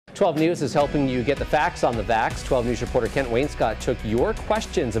12 News is helping you get the facts on the vax. 12 News reporter Kent Wainscott took your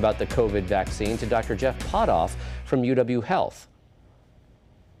questions about the COVID vaccine to Dr. Jeff Pothof from UW Health.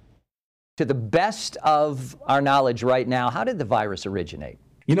 To the best of our knowledge right now, how did the virus originate?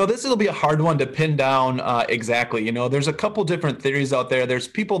 This will be a hard one to pin down exactly. There's a couple different theories out there. There's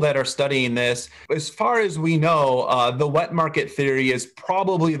people that are studying this. As far as we know, the wet market theory is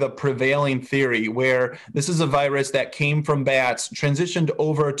probably the prevailing theory, where this is a virus that came from bats, transitioned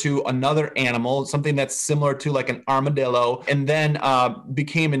over to another animal, something that's similar to like an armadillo, and then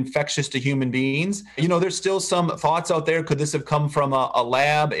became infectious to human beings. There's still some thoughts out there. Could this have come from a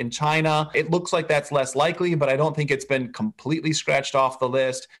lab in China? It looks like that's less likely, but I don't think it's been completely scratched off the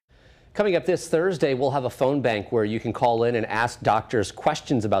list. Coming up this Thursday, we'll have a phone bank where you can call in and ask doctors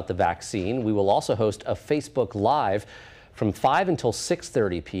questions about the vaccine. We will also host a Facebook Live from 5 until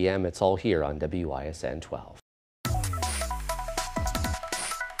 6:30 p.m. It's all here on WISN 12.